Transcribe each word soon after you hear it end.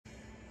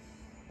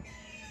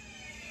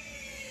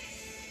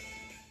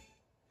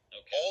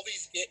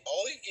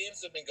all these games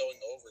have been going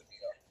over,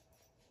 DR.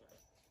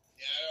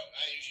 Yeah,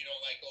 I usually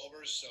don't like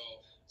overs, so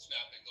it's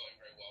not been going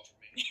very well for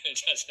me.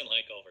 It doesn't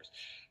like overs.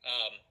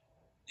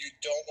 You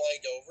don't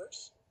like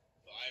overs?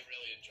 Well, I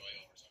really enjoy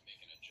overs. I'm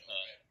making a joke.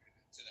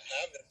 To the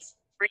Heavens.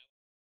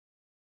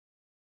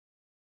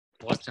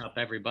 What's up,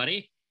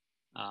 everybody?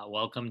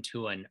 Welcome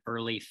to an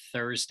early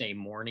Thursday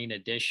morning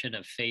edition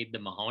of Fade the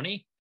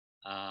Mahoney.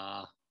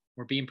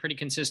 We're being pretty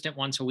consistent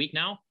once a week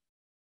now.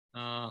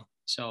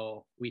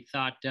 So we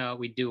thought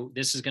we'd do,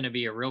 this is going to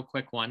be a real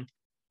quick one.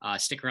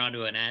 Stick around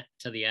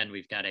to the end.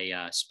 We've got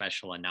a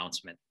special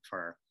announcement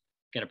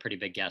got a pretty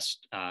big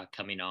guest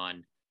coming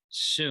on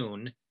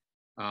soon.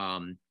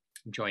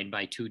 Joined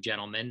by two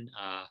gentlemen,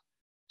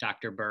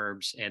 Dr.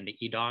 Burbs and the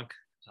EDonk.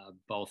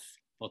 Both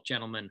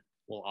gentlemen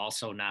will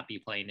also not be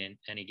playing in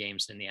any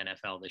games in the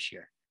NFL this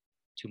year.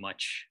 Too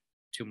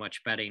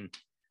much betting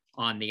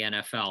on the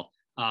NFL.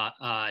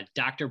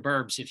 Dr.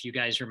 Burbs, if you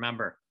guys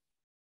remember,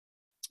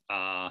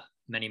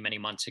 many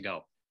months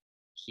ago,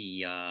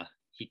 he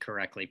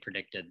correctly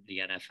predicted the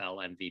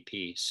NFL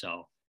MVP.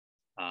 So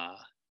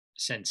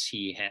since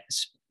he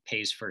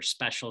pays for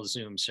special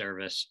Zoom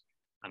service,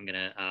 I'm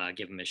gonna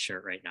give him his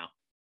shirt right now.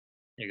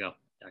 There you go,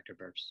 Dr.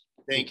 Burbs.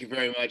 Thank you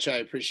very much. I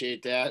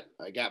appreciate that.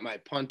 I got my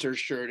punter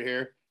shirt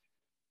here.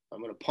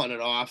 I'm gonna punt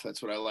it off.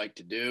 That's what I like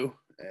to do,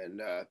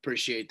 and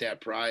appreciate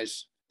that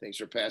prize. Thanks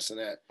for passing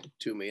that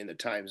to me in the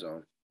time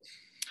zone.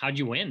 How'd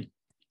you win?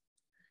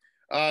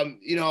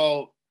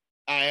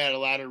 I had a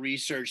lot of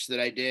research that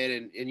I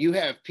did, and you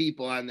have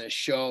people on this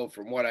show,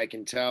 from what I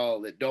can tell,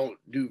 that don't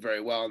do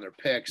very well in their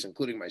picks,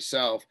 including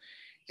myself.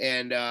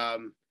 And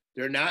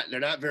they're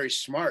not very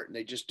smart, and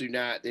they do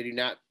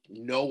not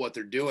know what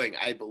they're doing.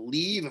 I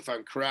believe, if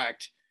I'm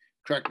correct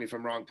me if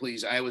I'm wrong,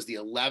 please, I was the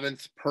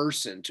 11th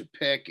person to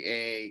pick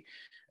an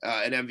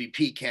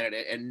MVP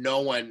candidate, and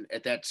no one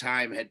at that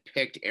time had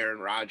picked Aaron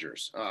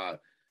Rodgers.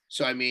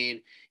 So, I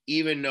mean,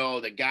 even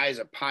though the guy's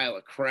a pile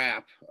of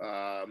crap,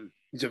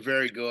 he's a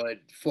very good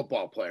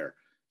football player.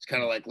 It's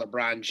kind of like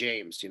LeBron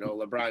James.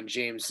 LeBron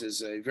James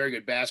is a very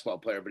good basketball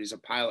player, but he's a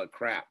pile of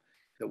crap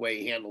the way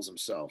he handles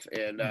himself.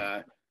 And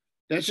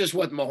that's just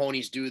what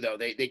Mahoney's do, though.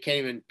 They can't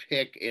even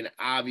pick an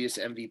obvious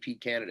MVP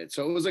candidate.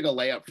 So it was like a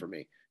layup for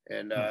me.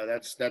 And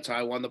that's how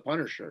I won the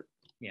punter shirt.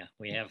 Yeah,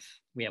 we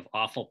have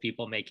awful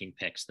people making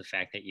picks. The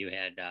fact that you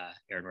had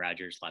Aaron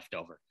Rodgers left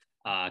over,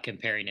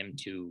 comparing him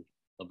to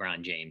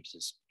LeBron James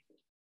is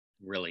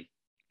really,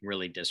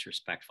 really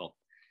disrespectful.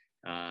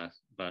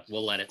 But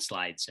we'll let it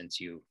slide since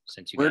you.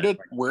 Where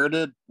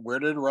did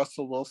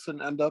Russell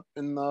Wilson end up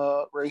in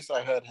the race?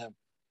 I had him.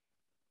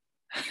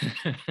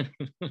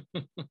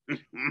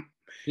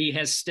 He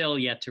has still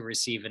yet to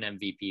receive an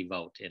MVP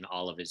vote in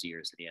all of his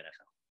years in the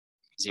NFL.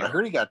 0. I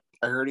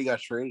heard he got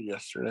traded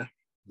yesterday.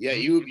 Yeah,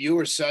 you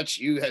had such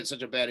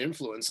a bad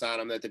influence on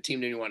him that the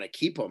team didn't want to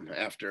keep him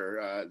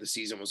after the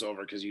season was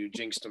over because you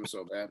jinxed him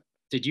so bad.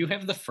 Did you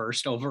have the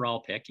first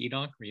overall pick,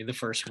 EDonk? Were you the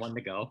first one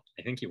to go?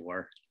 I think you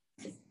were.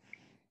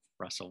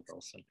 Russell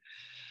Wilson.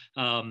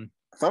 I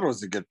thought it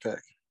was a good pick.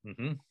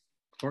 Mm-hmm.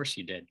 Of course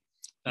you did.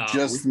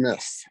 Just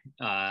missed.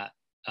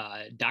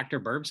 Dr.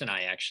 Burbs and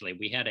I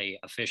we had a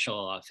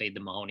official Fade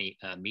the Mahoney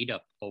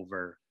meetup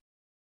over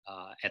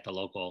at the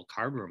local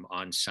card room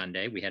on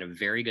Sunday. We had a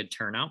very good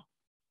turnout.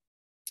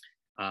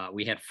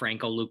 We had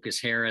Franco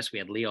Lucas Harris, we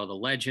had Leo the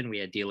Legend, we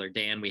had Dealer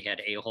Dan, we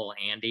had A-Hole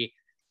Andy,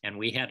 and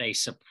we had a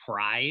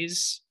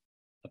surprise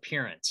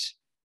appearance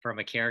from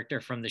a character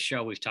from the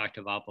show we've talked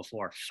about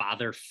before.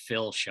 Father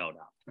Phil showed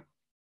up.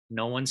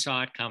 No one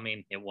saw it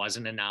coming. It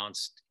wasn't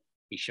announced.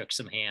 He shook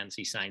some hands.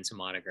 He signed some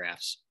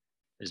autographs.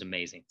 It was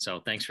amazing.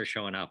 So thanks for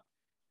showing up,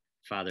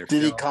 Father Phil.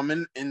 Did he come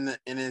in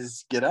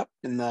his get up?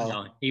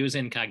 No, he was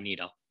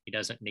incognito. He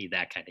doesn't need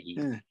that kind of heat.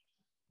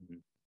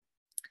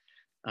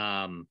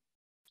 Mm-hmm.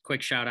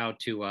 Quick shout out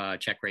to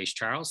Czech Race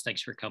Charles.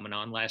 Thanks for coming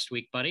on last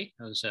week, buddy.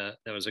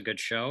 That was a good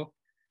show.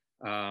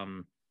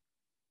 Oh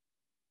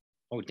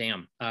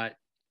damn.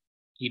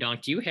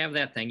 EDonk, do you have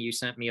that thing you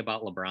sent me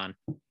about LeBron?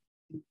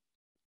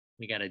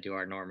 We got to do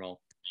our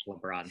normal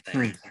LeBron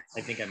thing.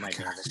 I think I might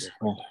have it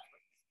here.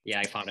 Yeah,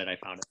 I found it.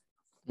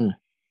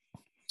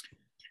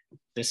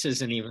 This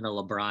isn't even a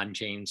LeBron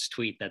James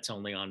tweet. That's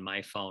only on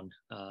my phone.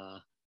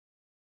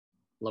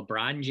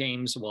 LeBron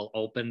James will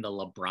open the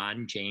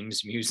LeBron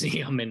James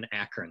Museum in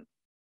Akron.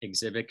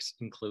 Exhibits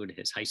include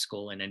his high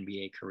school and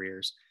NBA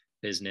careers,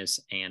 business,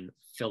 and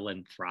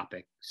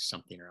philanthropic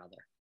something or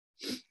other.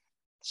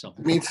 So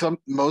I mean,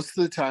 most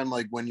of the time,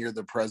 like when you're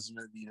the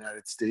president of the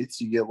United States,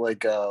 you get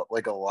like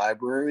a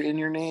library in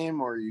your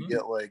name, or you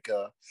get like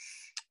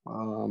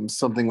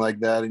something like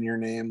that in your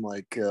name,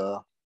 like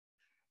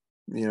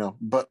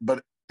but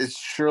it's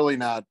surely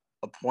not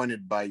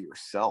appointed by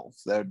yourself.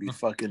 That would be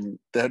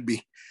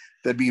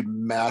that'd be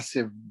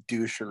massive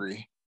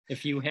douchery.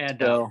 If you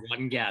had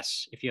one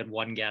guess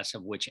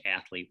of which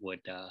athlete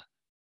would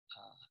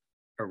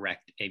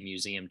erect a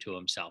museum to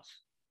himself,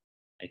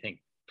 I think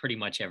pretty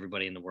much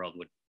everybody in the world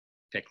would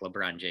pick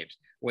LeBron James.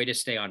 Way to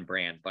stay on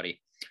brand, buddy.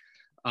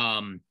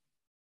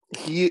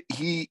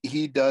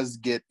 He does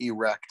get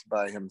erect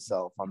by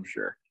himself, I'm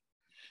sure.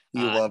 He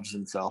loves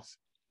himself.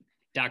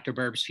 Dr.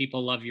 Burbs,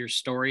 people love your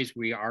stories.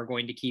 We are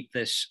going to keep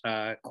this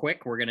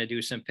quick. We're going to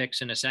do some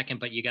picks in a second,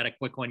 but you got a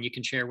quick one you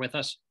can share with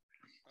us?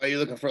 Are you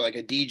looking for like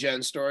a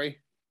DGen story?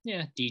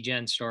 Yeah,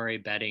 DGen story,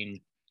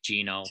 betting,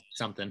 Gino,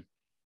 something.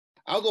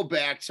 I'll go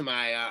back to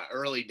my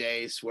early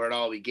days where it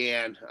all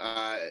began.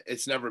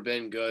 It's never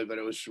been good, but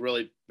it was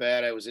really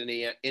bad. I was in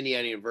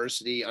Indiana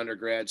University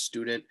undergrad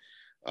student,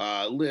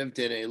 lived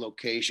in a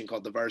location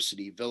called the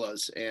Varsity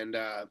Villas, and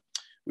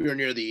we were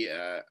near the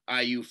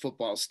IU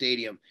football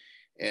stadium.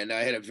 And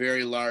I had a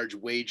very large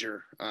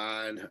wager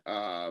on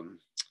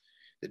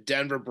the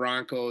Denver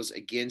Broncos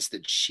against the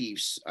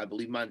Chiefs. I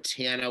believe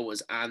Montana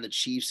was on the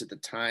Chiefs at the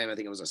time. I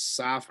think it was a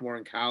sophomore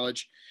in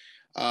college.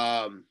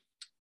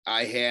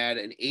 I had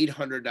an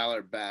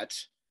 $800 bet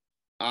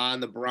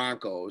on the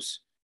Broncos,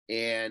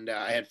 and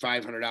I had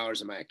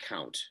 $500 in my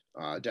account.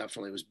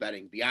 Definitely was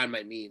betting beyond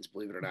my means,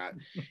 believe it or not.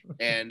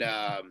 And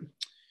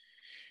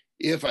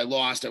if I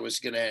lost, I was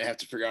going to have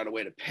to figure out a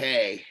way to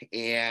pay.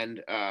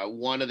 And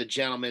one of the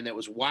gentlemen that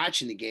was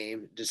watching the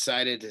game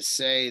decided to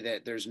say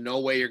that there's no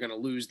way you're going to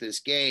lose this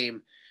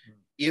game.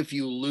 If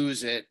you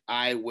lose it,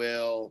 I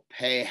will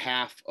pay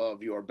half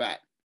of your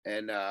bet.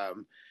 And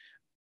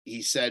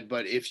he said,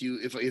 but if you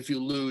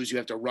lose, you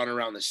have to run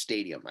around the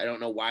stadium. I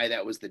don't know why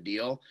that was the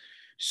deal.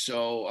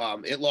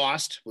 So it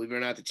lost. Believe it or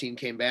not, the team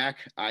came back.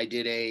 I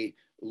did a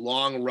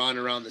long run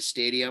around the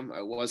stadium.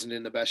 I wasn't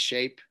in the best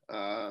shape,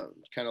 kind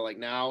of like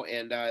now,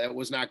 and that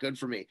was not good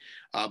for me.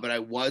 But I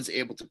was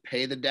able to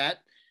pay the debt,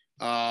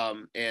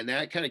 and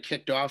that kind of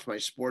kicked off my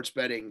sports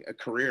betting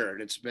career,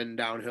 and it's been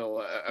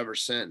downhill ever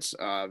since.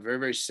 Very,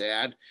 very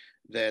sad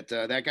that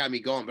that got me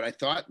going, but I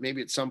thought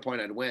maybe at some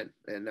point I'd win,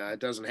 and it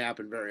doesn't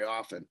happen very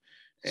often.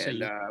 And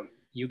so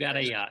you got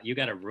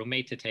a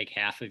roommate to take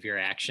half of your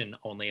action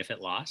only if it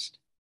lost?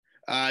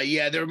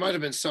 Yeah, there might have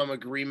been some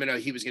agreement.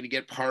 He was going to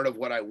get part of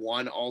what I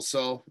won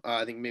also.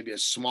 I think maybe a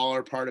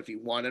smaller part if he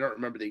won. I don't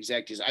remember the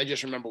exact details. I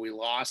just remember we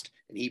lost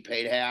and he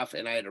paid half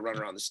and I had to run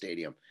around the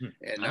stadium.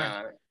 And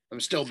I'm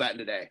still betting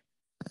today.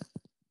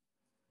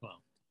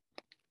 Well,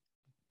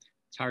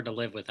 it's hard to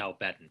live without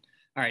betting.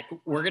 All right,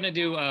 we're going to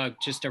do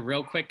just a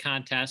real quick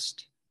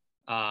contest.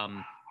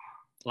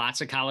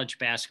 Lots of college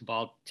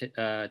basketball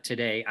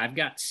today. I've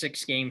got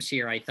 6 games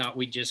here. I thought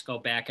we'd just go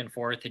back and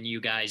forth and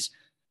you guys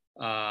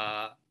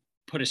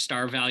put a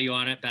star value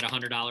on it, bet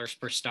 $100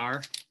 per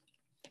star.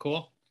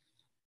 Cool?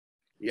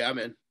 Yeah, I'm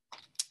in. All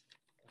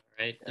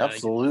right.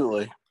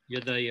 Absolutely.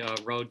 You're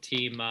the road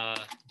team,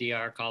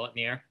 DR, call it in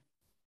the air.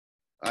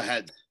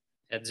 Heads.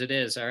 Heads it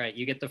is. All right,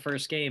 you get the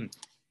first game.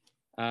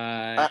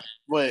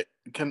 Wait,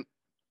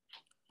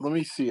 let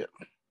me see it.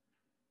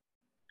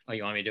 Oh,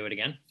 you want me to do it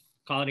again?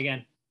 Call it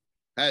again.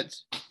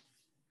 Heads.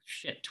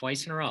 Shit,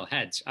 twice in a row.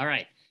 Heads. All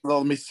right. Well,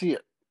 let me see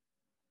it.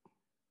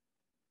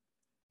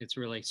 It's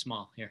really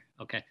small here.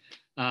 Okay.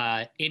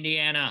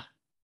 Indiana.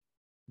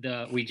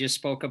 We just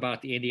spoke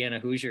about the Indiana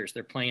Hoosiers.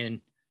 They're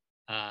playing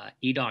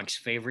EDonk's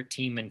favorite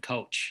team and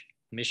coach,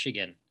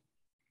 Michigan.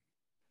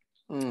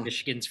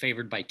 Michigan's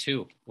favored by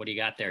 2. What do you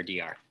got there,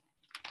 DR?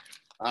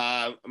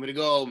 I'm going to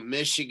go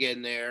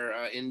Michigan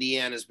there.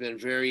 Indiana's been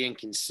very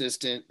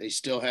inconsistent. They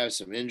still have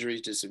some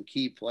injuries to some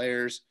key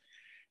players.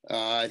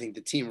 I think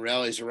the team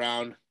rallies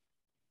around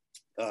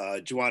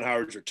Juwan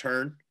Howard's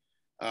return.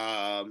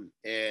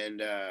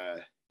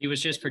 He was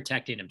just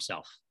protecting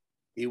himself.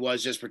 He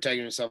was just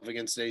protecting himself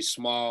against a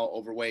small,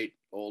 overweight,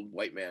 old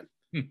white man.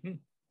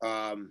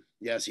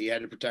 Yes, he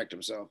had to protect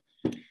himself.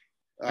 All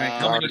right,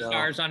 how many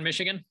stars on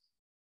Michigan?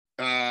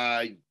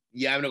 Yeah,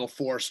 I'm going to go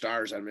 4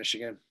 stars on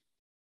Michigan.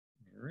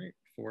 All right,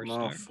 4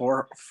 stars.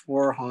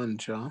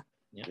 400, huh?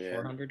 Yeah,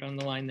 400 on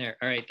the line there.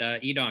 All right,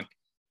 EDonk.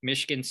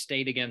 Michigan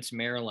State against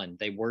Maryland.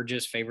 They were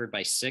just favored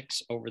by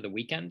 6 over the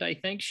weekend, I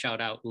think. Shout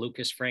out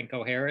Lucas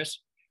Franco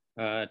Harris.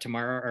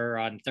 Tomorrow or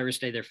on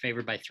Thursday, they're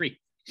favored by 3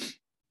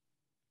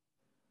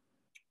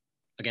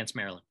 against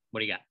Maryland. What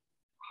do you got?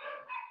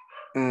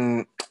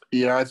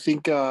 Yeah, I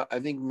think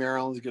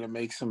Maryland's going to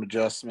make some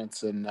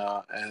adjustments and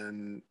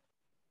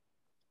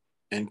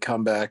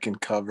come back and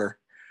cover.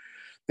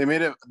 They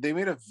made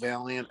a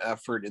valiant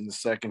effort in the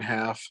second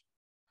half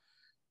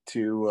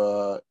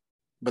but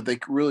they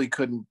really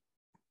couldn't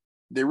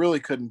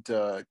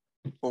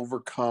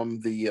overcome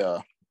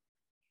the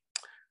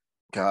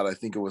I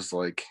think it was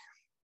like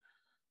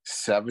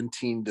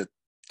 17-2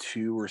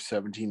 or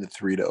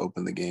 17-3 to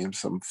open the game.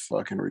 Something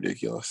fucking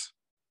ridiculous.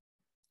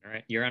 All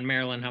right, you're on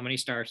Maryland. How many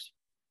stars?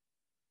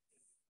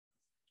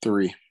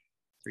 3.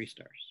 3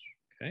 stars.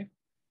 Okay.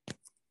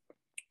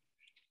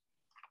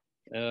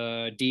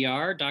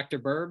 DR, Dr.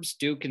 Burbs,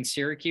 Duke and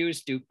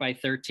Syracuse. Duke by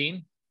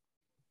 13.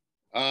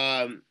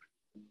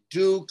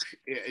 Duke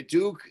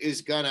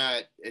is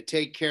gonna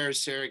take care of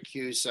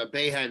Syracuse.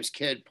 Boeheim's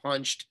kid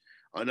punched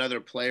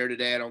another player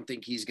today. I don't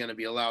think he's gonna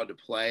be allowed to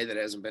play. That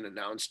hasn't been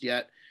announced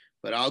yet.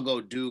 But I'll go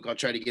Duke. I'll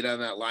try to get on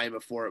that line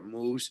before it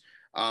moves.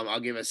 I'll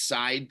give a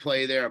side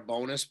play there, a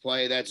bonus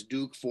play. That's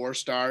Duke 4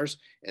 stars,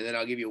 and then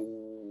I'll give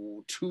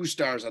you 2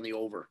 stars on the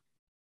over.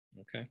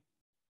 Okay.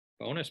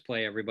 Bonus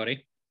play,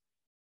 everybody.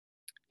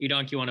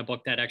 EDonk, you want to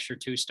book that extra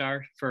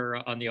 2-star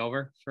for on the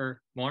over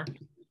for more?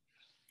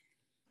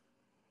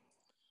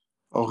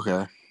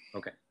 Okay.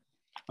 Okay.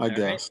 I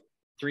guess. Right.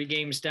 3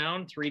 games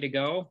down, 3 to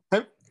go.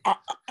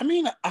 I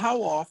mean,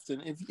 how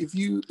often if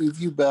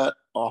you bet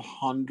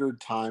 100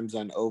 times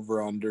on over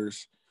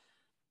unders,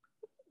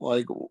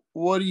 like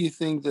what do you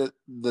think that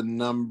the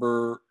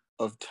number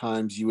of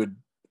times you would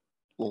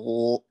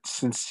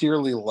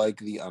sincerely like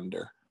the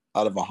under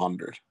out of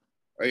 100?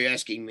 Are you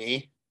asking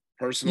me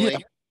personally?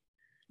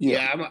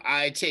 Yeah.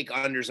 I take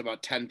unders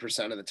about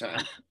 10% of the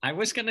time. I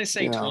was gonna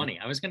say 20.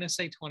 I was gonna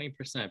say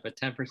 20%, but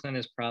 10%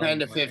 is probably 10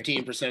 to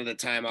 15% of the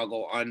time I'll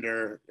go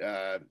under.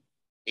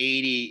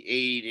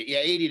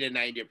 80 to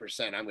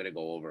 90% I'm gonna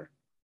go over.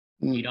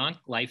 EDonk,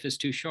 life is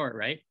too short,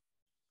 right?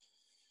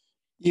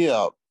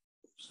 Yeah.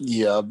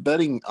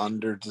 Betting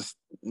under just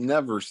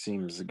never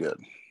seems good.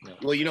 No.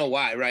 Well, you know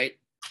why, right?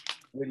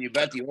 When you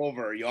bet the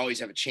over, you always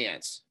have a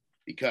chance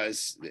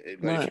because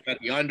if you bet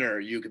the under,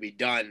 you could be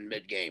done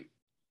mid-game.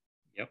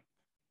 Yep.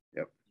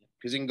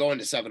 Because you can go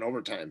into 7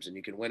 overtimes and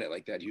you can win it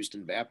like that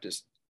Houston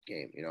Baptist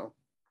game, you know?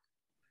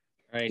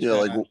 Right. Yeah,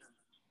 like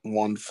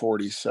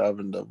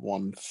 147 to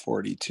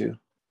 142.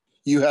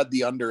 You had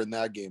the under in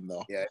that game,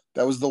 though. Yeah.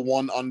 That was the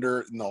one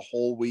under in the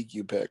whole week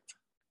you picked.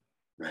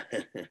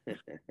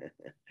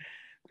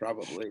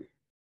 Probably.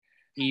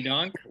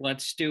 EDonk,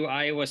 let's do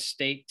Iowa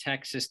State,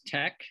 Texas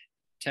Tech.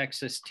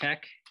 Texas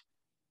Tech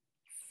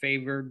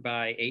favored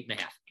by 8.5.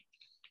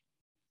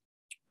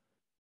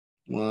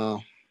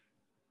 Wow.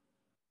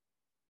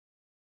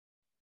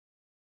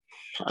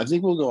 I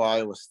think we'll go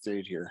Iowa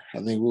State here. I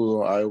think we'll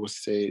go Iowa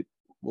State.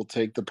 We'll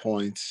take the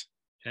points.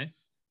 Okay.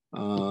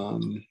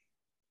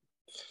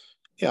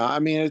 Yeah, I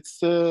mean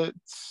it's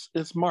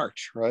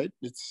March, right?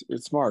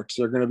 It's March.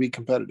 They're going to be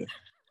competitive.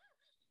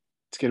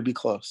 It's going to be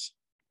close.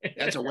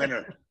 That's a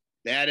winner.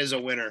 That is a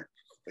winner.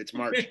 It's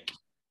March.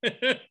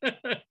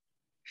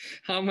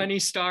 How many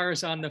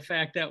stars on the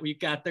fact that we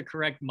got the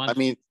correct month? I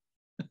mean,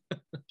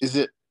 is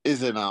it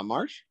not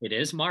March? It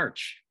is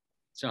March.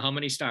 So how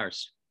many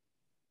stars?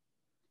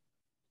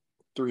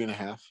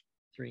 3.5.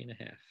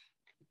 3.5.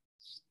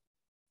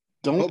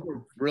 Hope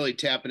we're really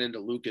tapping into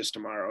Lucas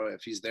tomorrow.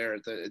 If he's there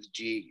at the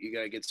G, you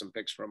got to get some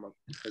picks from him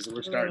because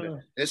we're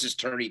starting. This is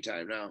tourney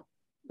time now.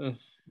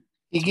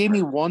 He gave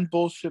me one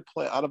bullshit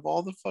play out of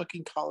all the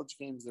fucking college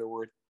games there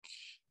were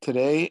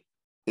today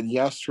and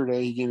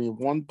yesterday. He gave me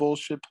one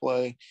bullshit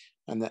play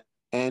and the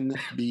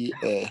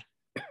NBA.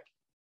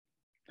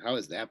 How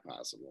is that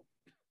possible?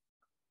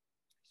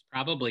 He's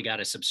probably got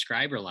a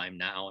subscriber line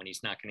now, and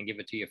he's not going to give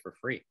it to you for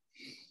free.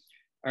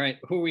 All right,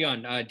 who are we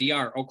on?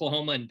 DR,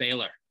 Oklahoma, and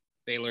Baylor.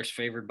 Baylor's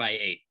favored by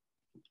 8.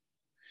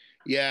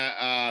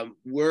 Yeah,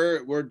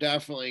 we're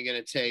definitely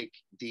going to take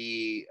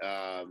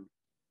we're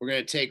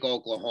going to take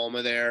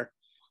Oklahoma there.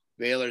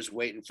 Baylor's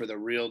waiting for the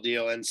real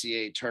deal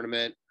NCAA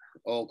tournament.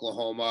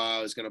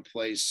 Oklahoma is going to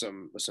play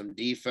some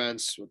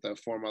defense with the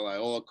former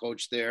Loyola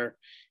coach there.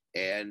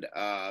 And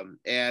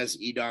as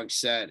EDonk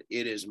said,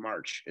 it is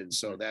March. And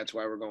so that's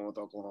why we're going with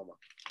Oklahoma.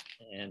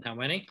 And how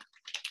many?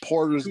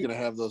 Porter's going to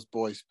have those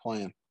boys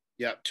playing.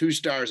 Yeah, 2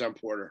 stars on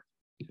Porter.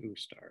 2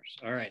 stars.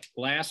 All right.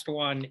 Last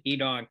one,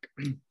 EDonk,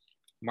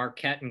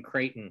 Marquette and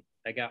Creighton.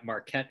 I got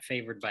Marquette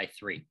favored by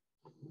 3.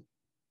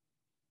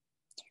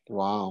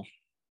 Wow.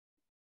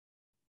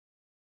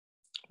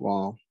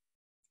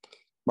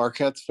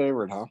 Marquette's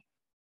favorite, huh?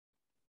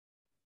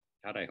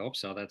 God, I hope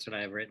so. That's what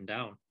I have written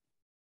down.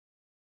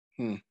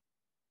 All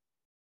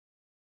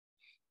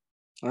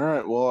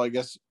right. Well, I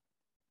guess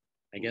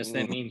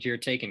that means you're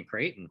taking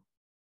Creighton.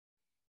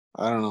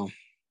 I don't know.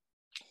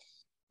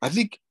 I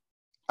think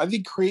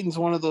Creighton's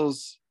one of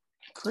those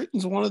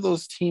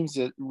teams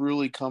that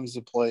really comes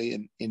to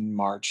play in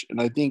March.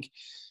 And I think,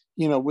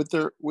 with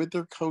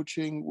their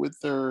coaching, with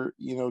their,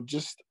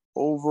 just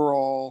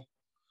overall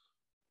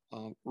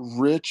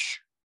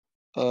rich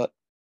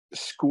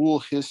school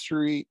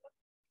history,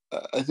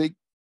 I think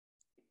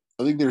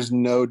there's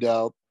no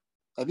doubt.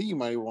 I think you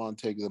might want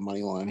to take the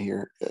money line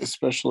here,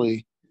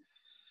 especially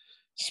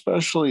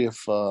if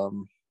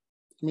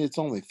it's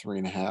only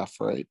 3.5,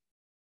 right?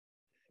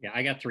 Yeah,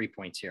 I got 3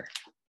 points here.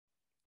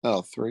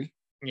 Oh, 3?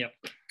 Yep.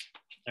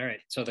 All right.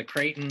 So the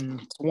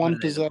Creighton one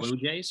possession. Blue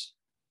Jays.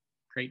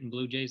 Creighton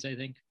Blue Jays, I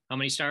think. How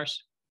many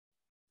stars?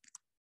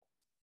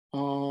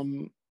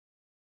 We'll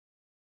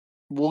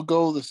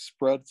go the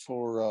spread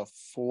for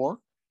 4.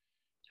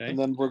 Okay. And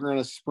then we're going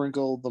to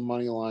sprinkle the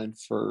money line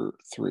for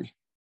 3.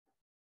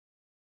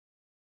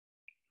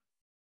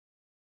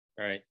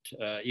 All right.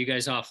 You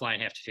guys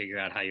offline have to figure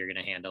out how you're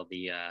going to handle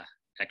the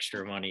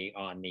extra money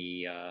on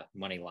the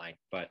money line.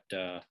 But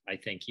I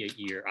think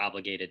you're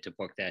obligated to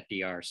book that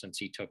DR since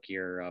he took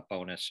your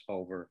bonus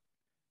over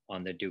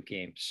on the Duke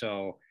game.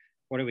 So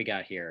what do we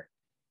got here?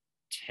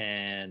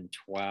 10,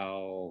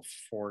 12,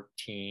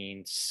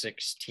 14,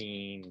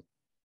 16,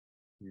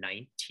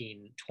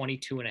 19,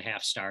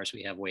 22.5 stars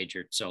we have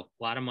wagered. So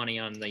a lot of money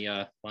on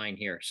the line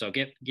here. So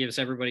gives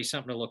everybody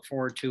something to look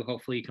forward to.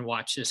 Hopefully you can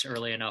watch this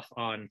early enough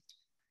on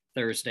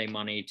Thursday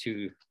money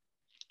to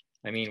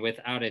I mean,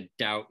 without a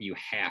doubt, you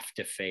have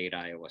to fade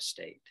Iowa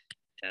State.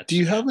 Do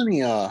you have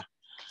any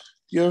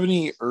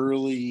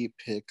early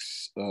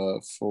picks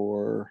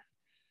for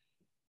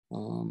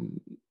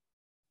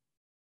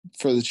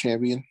the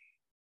champion?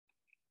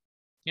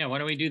 Yeah, why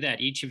don't we do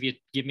that? Each of you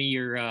give me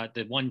your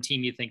the one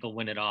team you think will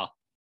win it all.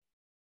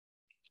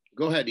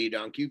 Go ahead,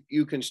 EDonk.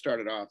 You can start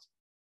it off.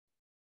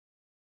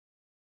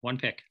 One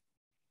pick.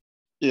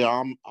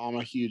 Yeah, I'm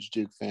a huge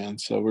Duke fan,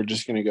 so we're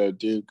just gonna go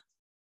Duke.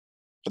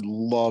 I'd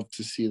love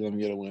to see them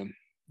get a win.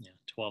 Yeah,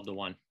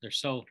 12-1. They're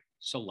so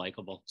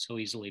likable, so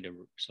easy to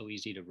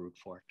root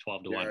for.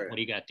 12-1. Yeah. What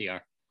do you got,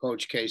 DR?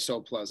 Coach K,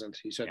 so pleasant.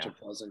 He's such a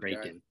pleasant great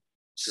guy. dude.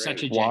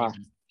 Such a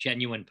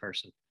genuine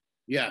person.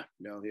 Yeah,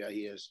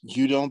 he is.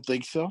 You don't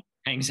think so?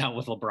 Hangs out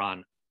with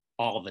LeBron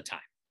all the time.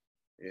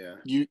 Yeah.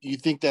 You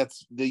think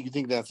that's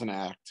an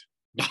act?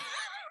 Oh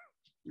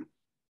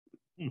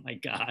my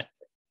God.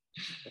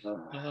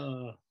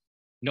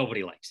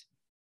 Nobody likes it.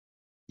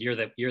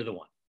 You're the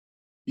one.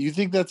 You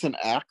think that's an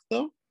act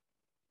though?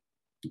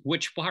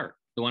 Which part?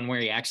 The one where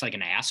he acts like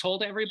an asshole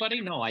to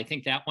everybody? No, I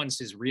think that one's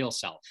his real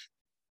self.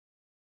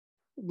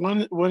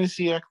 When does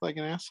he act like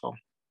an asshole?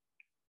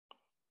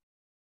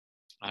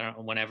 I don't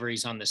know. Whenever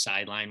he's on the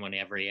sideline,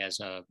 whenever he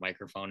has a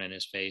microphone in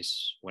his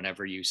face,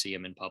 whenever you see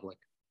him in public.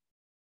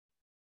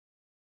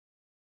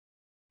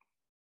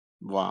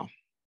 Wow.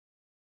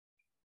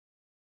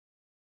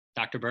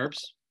 Dr.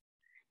 Burbs?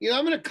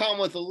 I'm going to come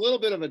with a little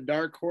bit of a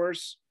dark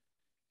horse,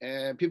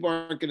 and people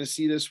aren't going to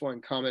see this one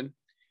coming.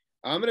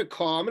 I'm going to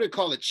call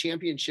the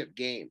championship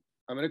game.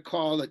 I'm going to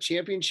call the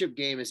championship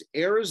game is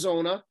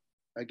Arizona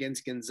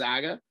against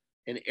Gonzaga,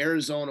 and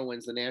Arizona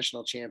wins the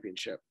national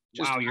championship.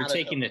 Wow, you're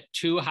taking the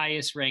two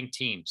highest ranked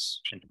teams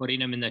and putting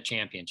them in the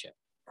championship.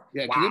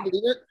 Yeah, wow. Can you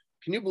believe it?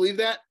 Can you believe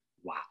that?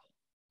 Wow.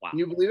 Can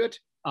you believe it?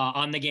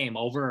 On the game,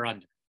 over or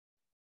under?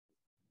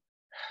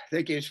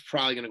 That game's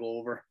probably going to go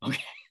over.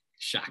 Okay,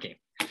 shocking.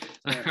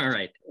 All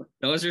right,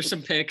 those are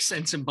some picks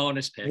and some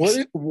bonus picks.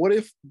 What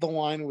if the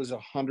line was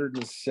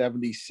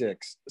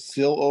 176?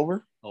 Still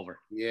over? Over.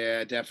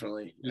 Yeah,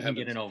 definitely. You can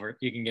get an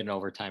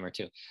overtime or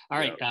two. All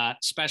right.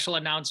 Special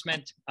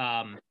announcement.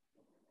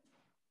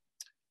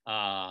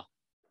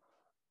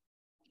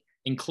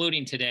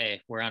 Including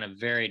today, we're on a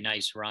very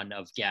nice run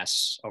of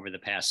guests over the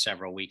past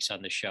several weeks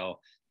on the show,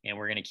 and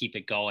we're going to keep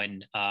it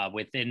going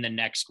within the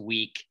next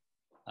week.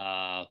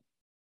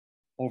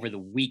 Over the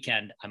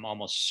weekend, I'm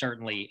almost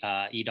certainly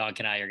EDonk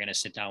and I are going to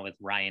sit down with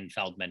Ryan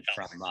Feldman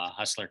from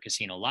Hustler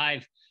Casino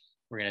Live.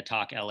 We're going to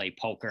talk LA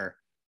poker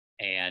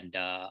and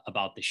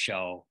about the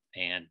show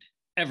and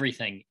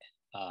everything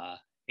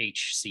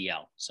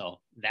HCL.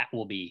 So that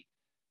will be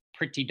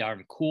pretty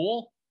darn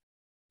cool.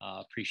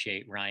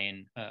 Appreciate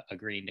Ryan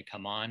agreeing to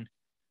come on.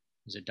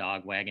 There's a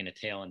dog wagging a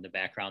tail in the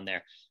background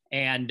there.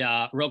 And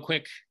real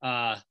quick,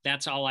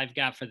 that's all I've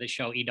got for the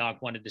show.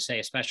 EDonk wanted to say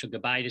a special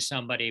goodbye to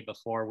somebody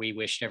before we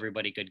wished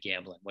everybody good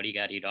gambling. What do you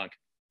got, EDonk?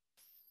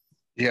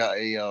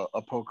 Yeah,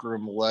 a poker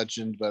room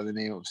legend by the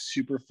name of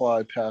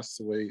Superfly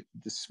passed away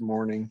this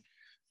morning.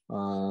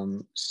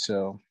 My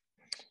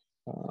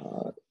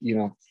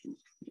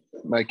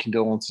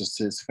condolences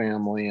to his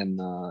family,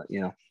 and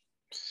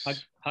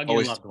hug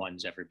your loved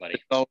ones, everybody.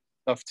 It's always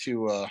tough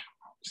to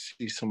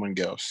see someone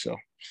go. So,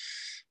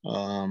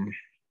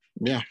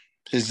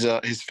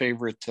 his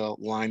favorite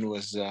line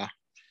was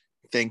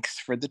 "Thanks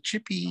for the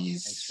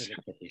chippies." Thanks for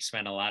the chippies.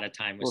 Spent a lot of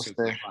time with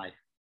Superfly.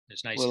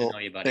 It's nice to know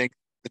you, buddy. Thanks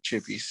for the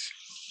chippies.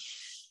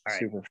 All right.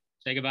 Super.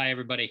 Say goodbye,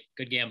 everybody.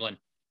 Good gambling.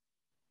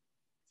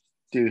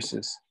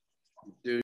 Deuces. Dude.